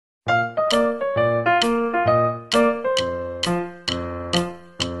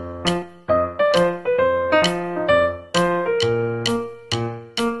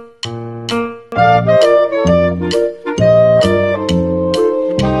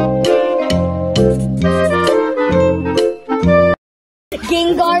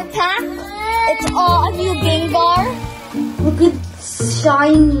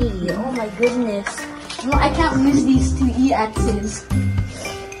goodness. No, I can't use these two EXs.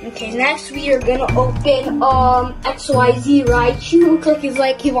 Okay, next we are gonna open XYZ Raichu. Looks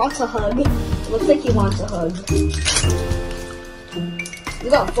like he wants a hug. Looks like he wants a hug. We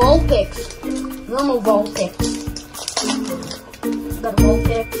got Vulpix. Normal Vulpix. We got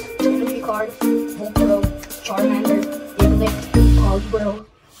Vulpix, Energy Card, Volpro, Charmander, Diglett, Hoverboard,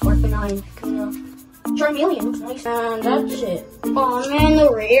 Orphanine, Charmeleon, nice. And that's it. Oh man, the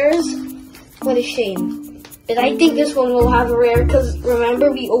rares. What a shame. But I think this one will have a rare because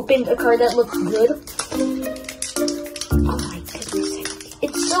remember we opened a card that looks good. Oh my goodness.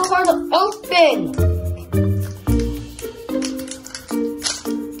 It's so hard to open.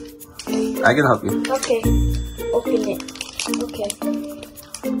 I can help you. Okay. Open it. Okay.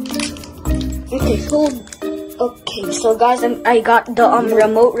 Okay, hold. Okay, so guys, I got the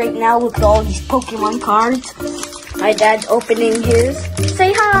remote right now with all these Pokemon cards. My dad's opening his.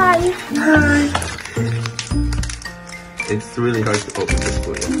 Say hi! Hi! It's really hard to open this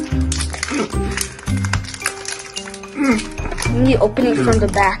for you. You open it from the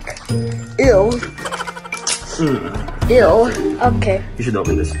back. Ew. Ew. Okay. You should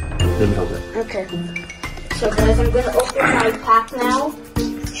open this. Let me help it. Okay. So guys, I'm gonna open my pack now.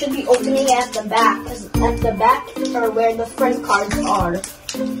 Should be opening at the back, because at the back are where the friend cards are.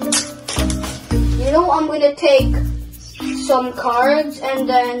 You know, I'm gonna take some cards and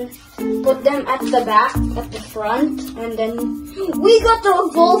then put them at the back, at the front, and then we got the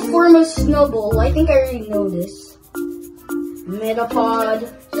evolved form of Snubbull. I think I already know this. Metapod,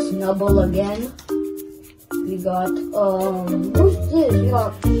 Snubbull again. We got who's this? We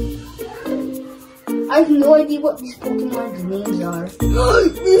got. I have no idea what these Pokemon's names are. I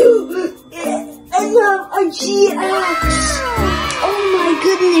have a GX! Oh my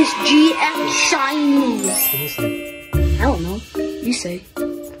goodness, GX shiny! I don't know. You say.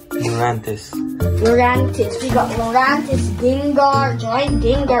 Lurantis. Lurantis. We got Lurantis, Gengar, giant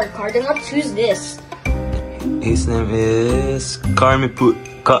Gengar card. And let's choose this. His name is Camerap.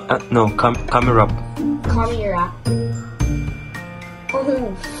 Camerap.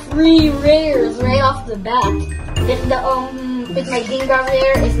 Oh, 3 rares right off the bat. If my Gengar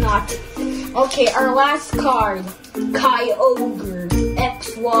rare is not. Okay, our last card. Kyogre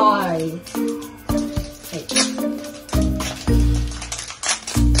XY.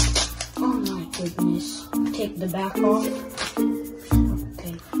 Oh my goodness. Take the back off.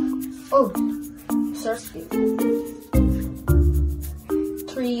 Okay. Oh, Surskit.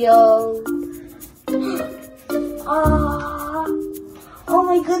 Trio. Oh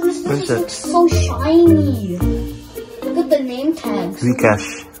my goodness, this looks so shiny. Look at the name tags.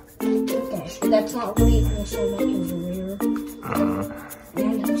 Zcash. Zcash. That's not really so much of a rare.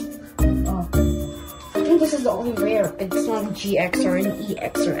 And I think this is the only rare. It's not a GX or an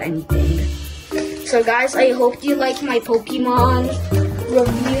EX or anything. So guys, I hope you like my Pokemon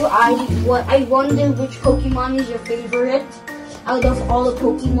review. I wonder which Pokemon is your favorite. Out of all the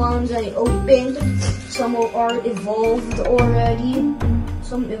Pokemons I opened, some are evolved already.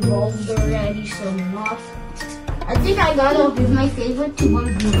 Some evolved already, some not. I think I gotta give my favorite to one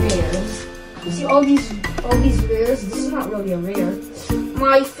of the rares. See all these rares? This is not really a rare.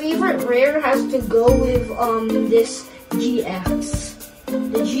 My favorite rare has to go with this GX.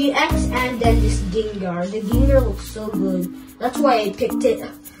 The GX and then this Gengar. The Gengar looks so good. That's why I picked it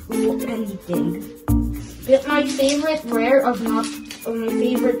before anything. But my favorite rare my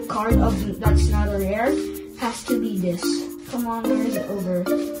favorite card that's not a rare has to be this. Come on, where is it over?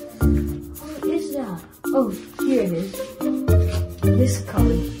 What is that? Oh, here it is. This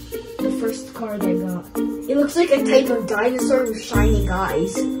card. The first card I got. It looks like a type of dinosaur with shiny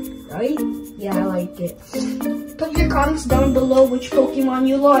eyes. Right? Yeah, I like it. Put your comments down below which Pokemon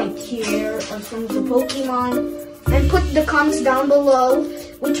you like. Here are some of the Pokemon. And put the comments down below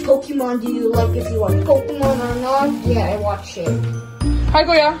which Pokemon do you like, if you like Pokemon or not. Yeah, I watch it. Hi,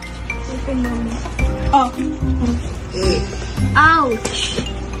 Goya. Oh. Ouch.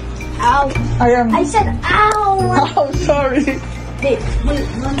 Ouch. I said ow. Oh, sorry. Wait,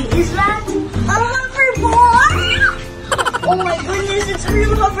 Mommy, is that a hoverboard? Oh my goodness, it's a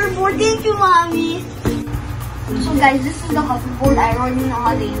real hoverboard. Thank you, Mommy. So guys, this is the hoverboard. I already know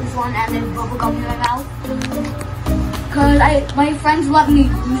how to use one, and then bubblegum in my mouth. Cause my friends let me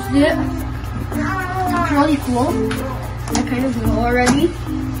use it. It's really cool. I kind of know already.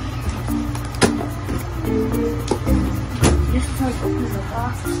 Just like open the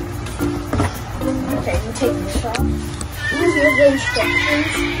box. Okay, we'll take this off. And here's the instructions.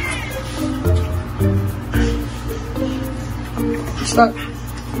 Start.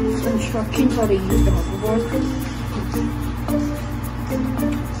 Instructions how to use the hoverboard.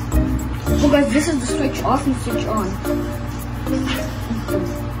 So guys, this is the switch off and switch on.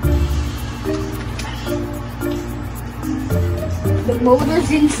 The motor's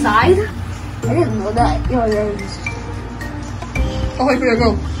inside. I didn't know that. Oh, there it is. Okay, Kuya,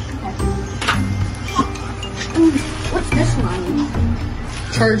 go. What's this one?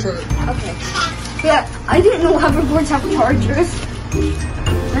 Charger. Okay. Yeah, I didn't know hoverboards have chargers.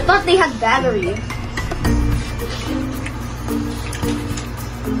 I thought they had battery.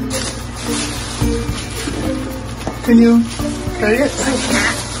 Can you carry it?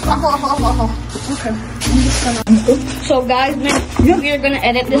 Okay. I'm just gonna. So guys, we're gonna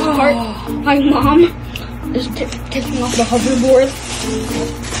edit this part. My mom is taking off the hoverboard.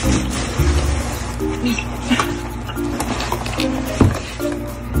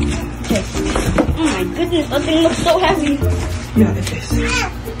 Okay. Oh my goodness, that thing looks so heavy. Yeah, it is.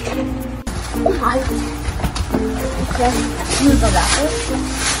 Oh my. Okay. Use the wrapper.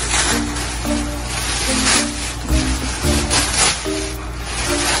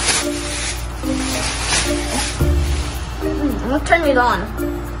 I'm gonna turn it on.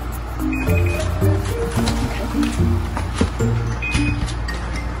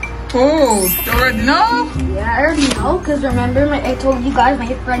 Oh, you already know? Yeah, I already know, because remember I told you guys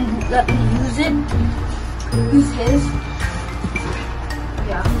my friend let me use it. Use his.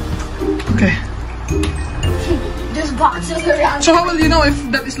 Yeah. Okay. There's boxes around. So how will you know if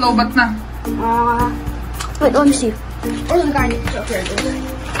that is low bat na? Wait, let me see. Where's the garnish? Oh, here it is.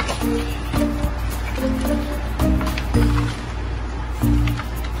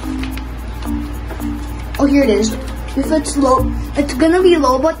 Oh, here it is. If it's low, it's gonna be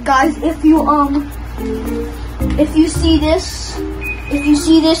low, but guys, if you see this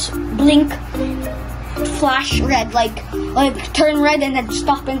blink, flash red, like turn red and then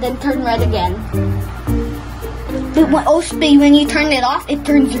stop and then turn red again. But when you turn it off, it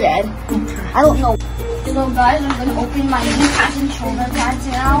turns red. I don't know. So guys, I'm gonna open my knee pads and shoulder pads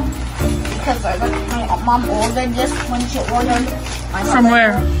now because my mom ordered this when she ordered my From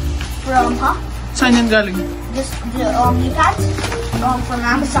where? From Saan yan galing? the knee pads from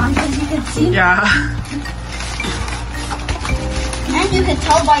Amazon, as you can see. Yeah. And you can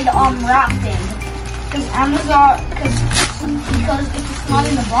tell by the wrapping, because Amazon, because if it's not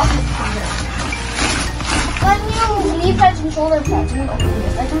in the box, it's clear. But new knee pads and shoulder pads. I'm gonna open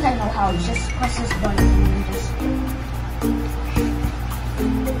this. I think I know how. Just press this button and just.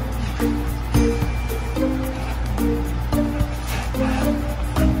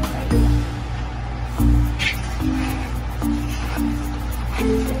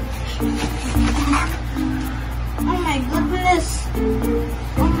 Oh my goodness!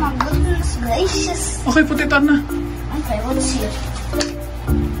 Oh my goodness gracious! Okay, putitan na. Okay, let's see it.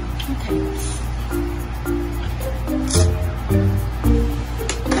 Okay.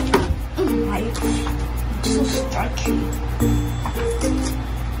 Oh my, it's so stretchy.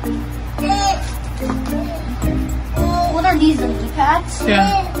 What are these, the knee pads?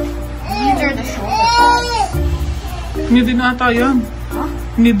 Yeah. These are the shoulder pads. Hindi din ata yan. Huh?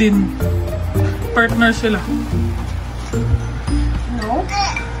 Hindi din. Partner sila. No?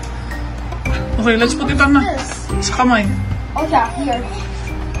 Okay, let's putitan na. Sa kamay. Oh yeah, here.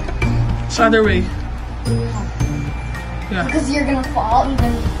 Sa other way. Yeah. Because you're gonna fall and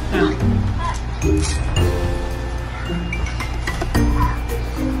then... Yeah.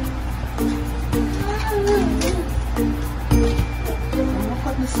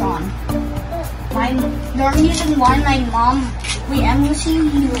 Put this on. The reason why my mom,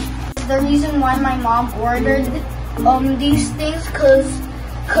 the reason why my mom ordered these things, cause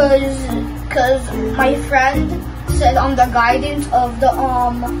my friend said on the guidance of the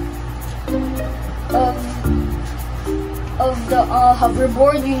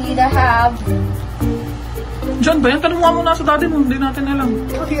hoverboard, you need to have. John ba yan? Tanong mo muna sa daddy mo. Hindi natin alam.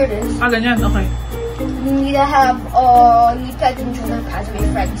 Oh, here it is. Ah, ganyan. Okay. You need to have knee pads and shoulder pads, my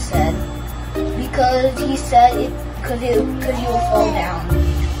friend said. Because he said it, because you will fall down.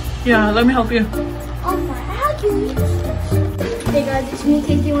 Yeah, let me help you. Oh my goodness. Hey guys, it's me,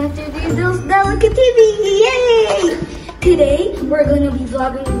 KT133, Delica TV. Yay! Today, we're going to be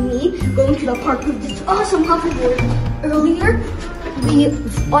vlogging with me going to the park with this awesome hoverboard. Earlier, we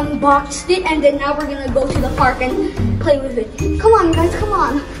unboxed it, and then now we're going to go to the park and play with it. Come on, guys, come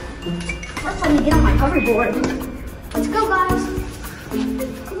on. First, let me get on my hoverboard. Let's go, guys.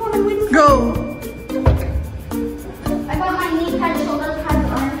 Come on, I'm waiting. Go! I got my knee pad, shoulder pad,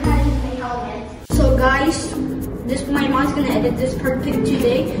 arm pad, and my helmet. So, guys, my mom's gonna edit this part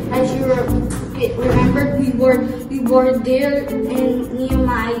today. As you remembered, we were there near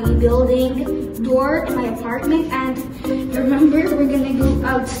my building door in my apartment, and remember, we're gonna go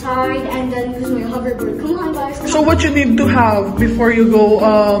outside and then use my hoverboard. Come on, guys. Come So on. what you need to have before you go,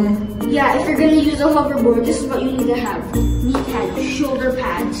 Yeah, if you're gonna use a hoverboard, this is what you need to have. Knee pads, shoulder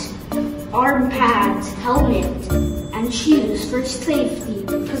pads, arm pads, helmet, and shoes for safety.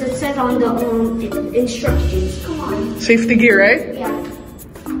 Because it says on the instructions. Come on. safety gear, right? Yeah.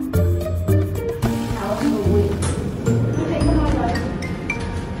 Now let's go wait. Okay, come on, guys.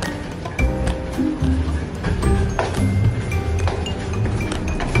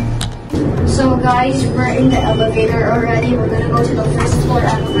 So guys, we're in the elevator already. We're gonna go to the first floor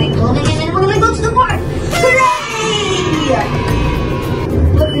of my building, and then we're gonna go to the park. Hooray!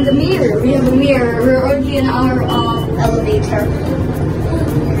 Look in the mirror. We have a mirror. We're already in our elevator.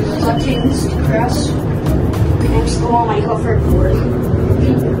 Buttons to press. Next, go on my hoverboard.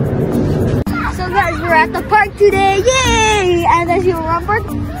 So guys, we're at the park today. Yay! And as you remember,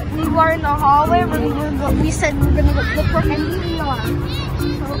 we were in the hallway. We said we were gonna look for Emilio.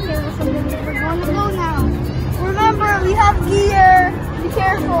 Okay, so we're going to go now. Remember, we have gear.